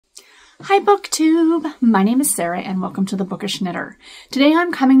Hi BookTube! My name is Sarah and welcome to the Bookish Knitter. Today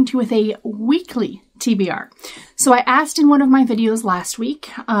I'm coming to you with a weekly TBR. So I asked in one of my videos last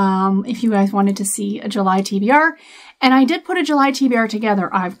week if you guys wanted to see a July TBR, and I did put a July TBR together.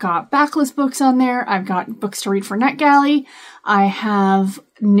 I've got backlist books on there, I've got books to read for NetGalley, I have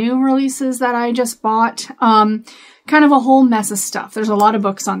new releases that I just bought, kind of a whole mess of stuff. There's a lot of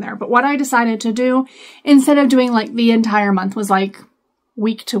books on there, but what I decided to do, instead of doing like the entire month, was like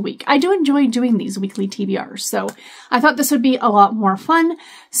week to week. I do enjoy doing these weekly TBRs, so I thought this would be a lot more fun.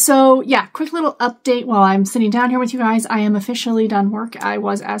 So yeah, quick little update while I'm sitting down here with you guys. I am officially done work. I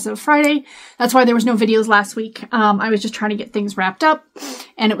was as of Friday. That's why there was no videos last week. I was just trying to get things wrapped up,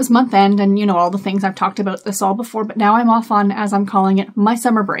 and it was month end and you know, all the things. I've talked about this all before, but now I'm off on, as I'm calling it, my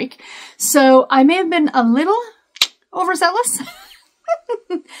summer break. So I may have been a little overzealous.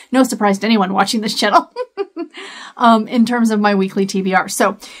 No surprise to anyone watching this channel. In terms of my weekly TBR.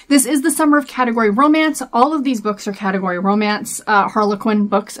 So this is the summer of category romance. All of these books are category romance, Harlequin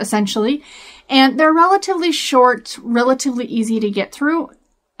books essentially, and they're relatively short, relatively easy to get through.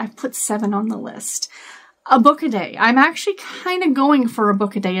 I've put 7 on the list. A book a day. I'm actually kind of going for a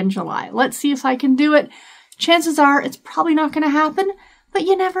book a day in July. Let's see if I can do it. Chances are it's probably not going to happen, but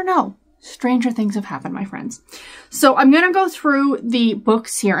you never know. Stranger things have happened, my friends. So I'm going to go through the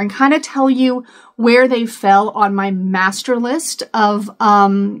books here and kind of tell you where they fell on my master list of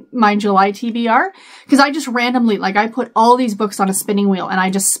my July TBR. Because I just randomly, like, I put all these books on a spinning wheel and I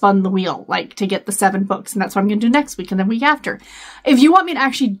just spun the wheel, like, to get the 7 books. And that's what I'm going to do next week and the week after. If you want me to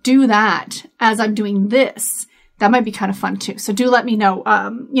actually do that as I'm doing this, that might be kind of fun too. So do let me know,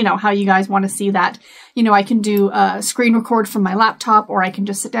 you know, how you guys want to see that. You know, I can do a screen record from my laptop, or I can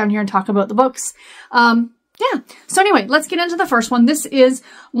just sit down here and talk about the books. Yeah. So anyway, let's get into the first one. This is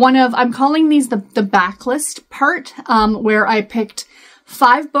one of, I'm calling these the backlist part, where I picked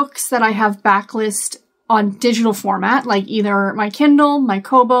 5 books that I have backlist on digital format, like either my Kindle, my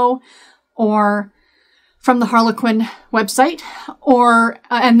Kobo, or from the Harlequin website, or,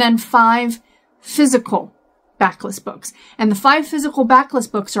 and then 5 physical backlist books. And the 5 physical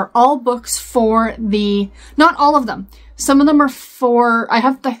backlist books are all books for the, not all of them. Some of them are for, I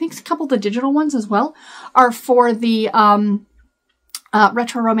think a couple of the digital ones as well, are for the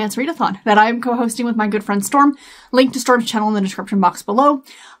Retro Romance Readathon that I'm co-hosting with my good friend Storm. Link to Storm's channel in the description box below.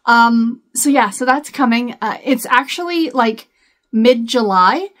 So yeah, so that's coming. It's actually like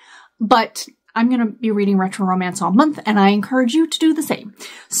mid-July, but I'm going to be reading retro romance all month, and I encourage you to do the same.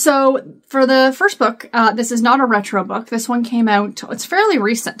 So for the first book, this is not a retro book. This one came out, it's fairly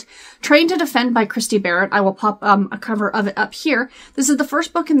recent. Trained to Defend by Christy Barrett. I will pop a cover of it up here. This is the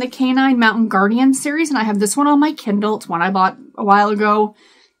first book in the Canine Mountain Guardian series, and I have this one on my Kindle. It's one I bought a while ago.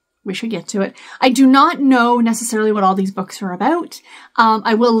 We should get to it. I do not know necessarily what all these books are about.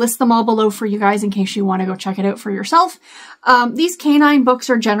 I will list them all below for you guys in case you want to go check it out for yourself. These canine books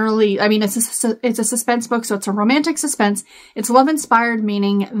are generally, I mean, it's a suspense book, so it's a romantic suspense. It's love-inspired,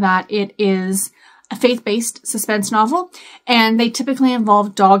 meaning that it is a faith-based suspense novel, and they typically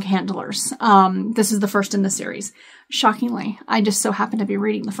involve dog handlers. This is the first in the series. Shockingly, I just so happen to be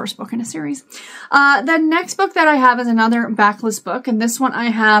reading the first book in a series. The next book that I have is another backlist book, and this one I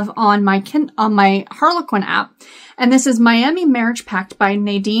have on my Harlequin app, and this is Miami Marriage Pact by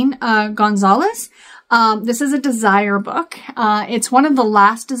Nadine Gonzalez. This is a desire book. It's one of the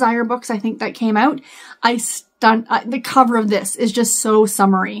last desire books I think that came out. The cover of this is just so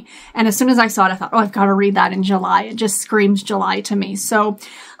summery. And as soon as I saw it, I thought, oh, I've got to read that in July. It just screams July to me. So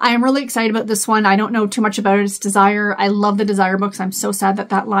I am really excited about this one. I don't know too much about it. It's desire. I love the desire books. I'm so sad that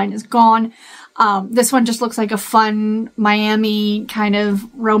that line is gone. This one just looks like a fun Miami kind of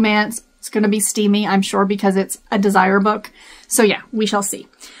romance. It's going to be steamy, I'm sure, because it's a desire book. So yeah, we shall see.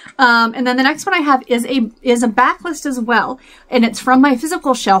 And then the next one I have is a backlist as well, and it's from my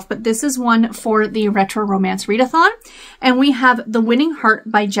physical shelf, but this is one for the Retro Romance Readathon, and we have The Winning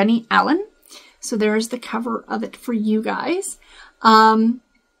Heart by Jenny Allen. So there's the cover of it for you guys.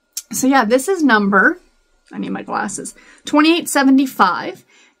 So yeah, this is number, I need my glasses, 2875,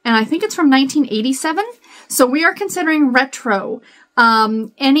 and I think it's from 1987. So we are considering retro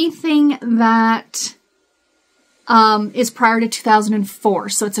anything that is prior to 2004.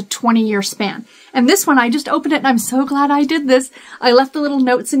 So it's a 20-year span. And this one, I just opened it and I'm so glad I did this. I left the little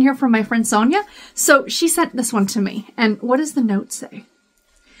notes in here from my friend Sonia. So she sent this one to me. And what does the note say?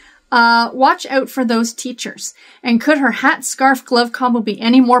 Watch out for those teachers. And could her hat, scarf, glove combo be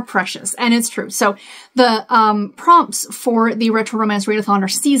any more precious? And it's true. So the prompts for the Retro Romance Readathon are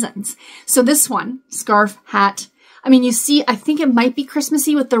seasons. So this one, scarf, hat, I mean, you see, I think it might be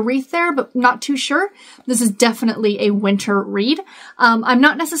Christmassy with the wreath there, but not too sure. This is definitely a winter read. I'm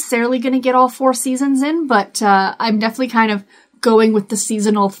not necessarily going to get all 4 seasons in, but I'm definitely kind of going with the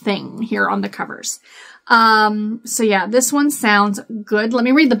seasonal thing here on the covers. So yeah, this one sounds good. Let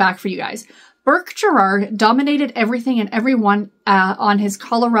me read the back for you guys. Burke Gerard dominated everything and everyone on his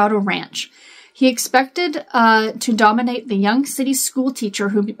Colorado ranch. He expected to dominate the young city school teacher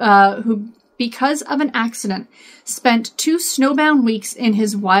who, because of an accident, spent 2 snowbound weeks in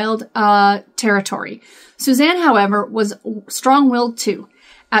his wild territory. Suzanne, however, was strong-willed too.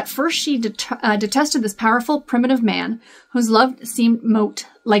 At first, she detested this powerful, primitive man whose love seemed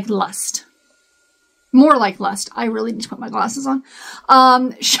like lust. More like lust. I really need to put my glasses on.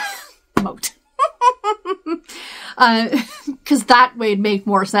 Moat. Because that would make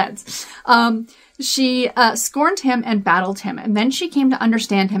more sense. She scorned him and battled him, and then she came to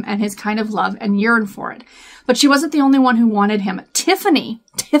understand him and his kind of love and yearn for it. But she wasn't the only one who wanted him. Tiffany?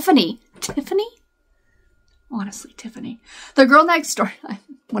 Honestly, Tiffany. The girl next door.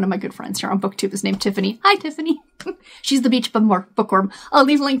 One of my good friends here on BookTube is named Tiffany. Hi, Tiffany. She's the beach bookworm. I'll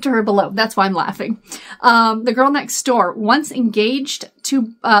leave a link to her below. That's why I'm laughing. The girl next door, once engaged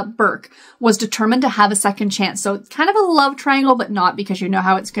to Burke, was determined to have a second chance. So it's kind of a love triangle, but not, because you know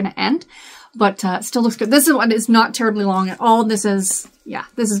how it's going to end. But still looks good. This one is not terribly long at all. This is going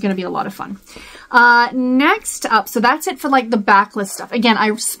to be a lot of fun. Next up, so that's it for like the backlist stuff. Again,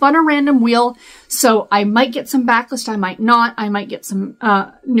 I spun a random wheel, so I might get some backlist, I might not. I might get some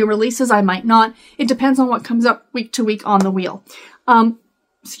new releases, I might not. It depends on what comes up week to week on the wheel.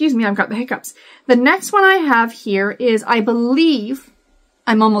 Excuse me, I've got the hiccups. The next one I have here is, I believe,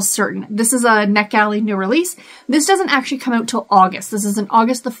 I'm almost certain, this is a NetGalley new release. This doesn't actually come out till August. This is an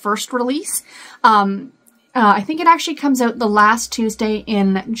August the 1st release. I think it actually comes out the last Tuesday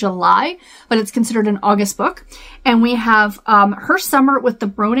in July, but it's considered an August book. And we have Her Summer with the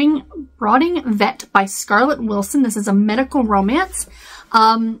Brooding Vet by Scarlett Wilson. This is a medical romance.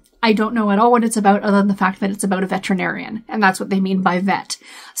 I don't know at all what it's about, other than the fact that it's about a veterinarian, and that's what they mean by vet.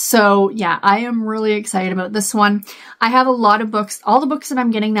 So yeah, I am really excited about this one. I have a lot of books. All the books that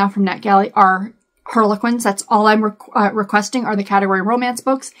I'm getting now from NetGalley are Harlequins. That's all I'm requesting are the category romance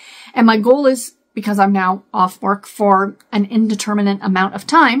books. And my goal is, because I'm now off work for an indeterminate amount of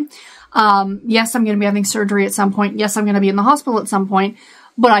time, yes, I'm going to be having surgery at some point. Yes, I'm going to be in the hospital at some point,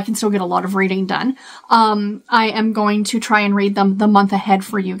 but I can still get a lot of reading done. I am going to try and read them the month ahead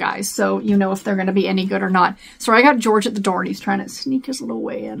for you guys, so you know if they're going to be any good or not. So I got George at the door, and he's trying to sneak his little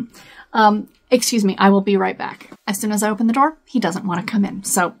way in. Excuse me, I will be right back. As soon as I open the door, he doesn't want to come in.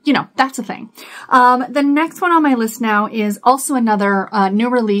 So, you know, that's a thing. The next one on my list now is also another new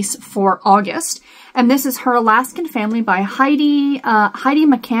release for August. And this is Her Alaskan Family by Heidi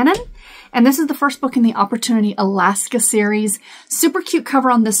McCannon. And this is the first book in the Opportunity Alaska series. Super cute cover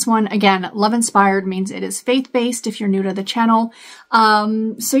on this one. Again, love inspired means it is faith-based if you're new to the channel.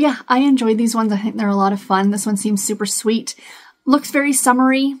 So yeah, I enjoyed these ones. I think they're a lot of fun. This one seems super sweet. Looks very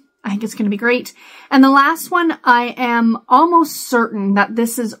summery. I think it's going to be great. And the last one, I am almost certain that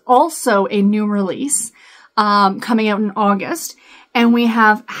this is also a new release coming out in August. And we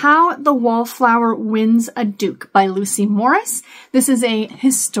have How the Wallflower Wins a Duke by Lucy Morris. This is a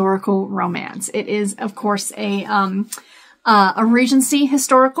historical romance. It is, of course, a Regency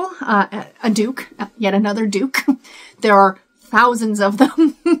historical, a duke, yet another duke. There are thousands of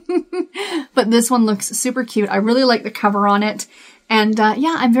them, but this one looks super cute. I really like the cover on it. And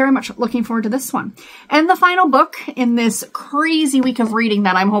yeah, I'm very much looking forward to this one. And the final book in this crazy week of reading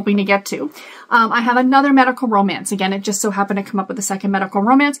that I'm hoping to get to, I have another medical romance. Again, it just so happened to come up with a second medical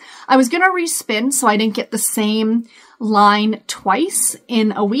romance. I was going to respin so I didn't get the same line twice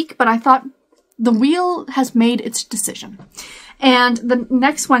in a week, but I thought the wheel has made its decision. And the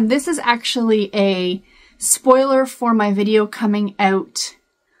next one, this is actually a spoiler for my video coming out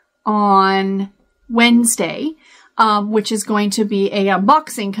on Wednesday. Which is going to be a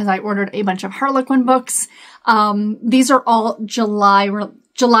unboxing because I ordered a bunch of Harlequin books. These are all July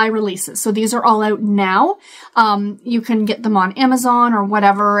releases. So these are all out now. You can get them on Amazon or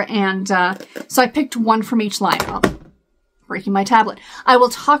whatever. And so I picked one from each line. Oh, breaking my tablet. I will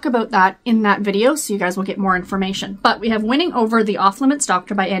talk about that in that video so you guys will get more information. But we have Winning Over the Off-Limits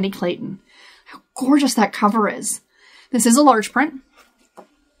Doctor by Andy Clayton. How gorgeous that cover is. This is a large print.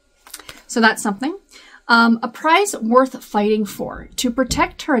 So that's something. A prize worth fighting for. To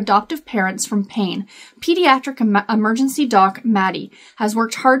protect her adoptive parents from pain, pediatric emergency doc Maddie has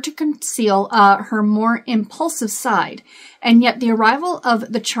worked hard to conceal her more impulsive side, and yet the arrival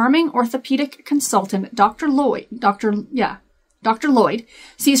of the charming orthopedic consultant Dr. Dr. Lloyd,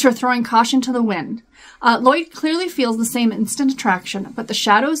 sees her throwing caution to the wind. Lloyd clearly feels the same instant attraction, but the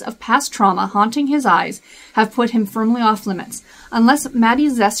shadows of past trauma haunting his eyes have put him firmly off limits. Unless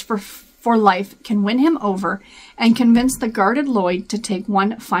Maddie's zest for life can win him over and convince the guarded Lloyd to take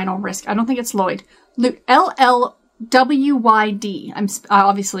one final risk. I don't think it's Lloyd. L-L-W-Y-D.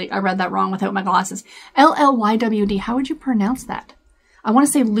 Obviously, I read that wrong without my glasses. L-L-Y-W-D. How would you pronounce that? I want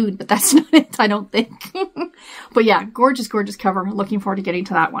to say lewd, but that's not it, I don't think. But yeah, gorgeous, gorgeous cover. Looking forward to getting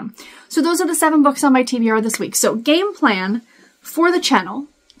to that one. So those are the 7 books on my TBR this week. So game plan for the channel,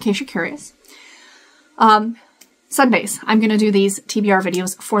 in case you're curious. Sundays, I'm going to do these TBR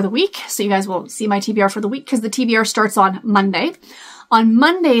videos for the week. So you guys will see my TBR for the week because the TBR starts on Monday. On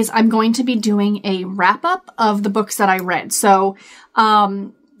Mondays, I'm going to be doing a wrap-up of the books that I read. So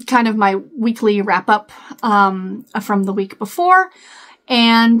kind of my weekly wrap-up from the week before.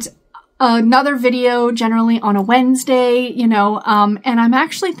 And another video generally on a Wednesday, you know, and I'm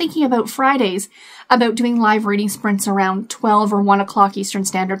actually thinking about Fridays about doing live reading sprints around 12 or 1 o'clock Eastern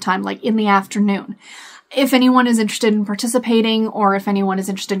Standard Time, like in the afternoon. If anyone is interested in participating or if anyone is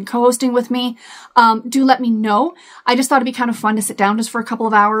interested in co-hosting with me, do let me know. I just thought it'd be kind of fun to sit down just for a couple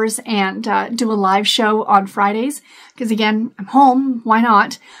of hours and do a live show on Fridays. Because again, I'm home. Why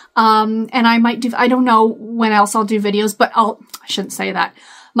not? And I might do, I don't know when else I'll do videos, but I shouldn't say that.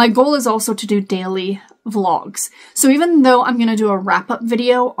 My goal is also to do daily vlogs. So even though I'm going to do a wrap-up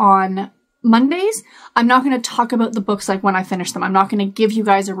video on Mondays, I'm not going to talk about the books like when I finish them. I'm not going to give you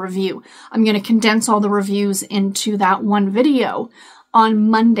guys a review. I'm going to condense all the reviews into that one video on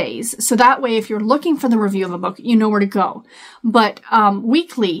Mondays. So that way, if you're looking for the review of a book, you know where to go. But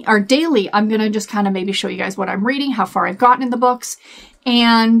weekly or daily, I'm going to just kind of maybe show you guys what I'm reading, how far I've gotten in the books,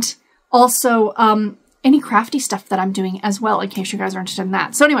 and also any crafty stuff that I'm doing as well, in case you guys are interested in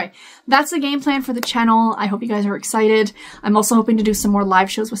that. So anyway, that's the game plan for the channel. I hope you guys are excited. I'm also hoping to do some more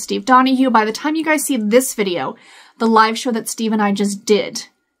live shows with Steve Donahue. By the time you guys see this video, the live show that Steve and I just did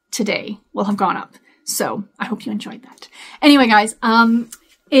today will have gone up. So I hope you enjoyed that. Anyway, guys,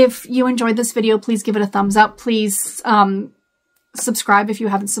 if you enjoyed this video, please give it a thumbs up. Please subscribe if you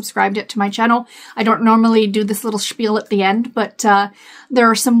haven't subscribed yet to my channel. I don't normally do this little spiel at the end, but there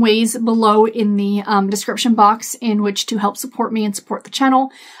are some ways below in the description box in which to help support me and support the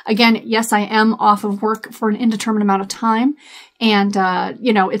channel. Again, yes, I am off of work for an indeterminate amount of time, and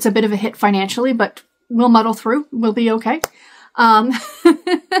you know, it's a bit of a hit financially, but we'll muddle through. We'll be okay.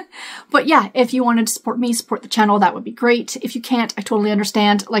 But yeah, if you wanted to support me, support the channel, that would be great. If you can't, I totally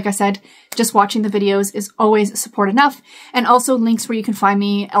understand. Like I said, just watching the videos is always support enough. And also links where you can find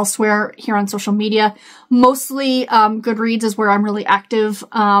me elsewhere here on social media. Mostly Goodreads is where I'm really active,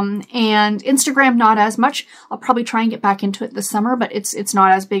 and Instagram not as much. I'll probably try and get back into it this summer, but it's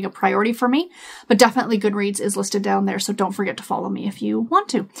not as big a priority for me. But definitely Goodreads is listed down there, so don't forget to follow me if you want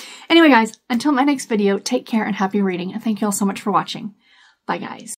to. Anyway, guys, until my next video, take care and happy reading, and thank you all so much for watching. Bye, guys.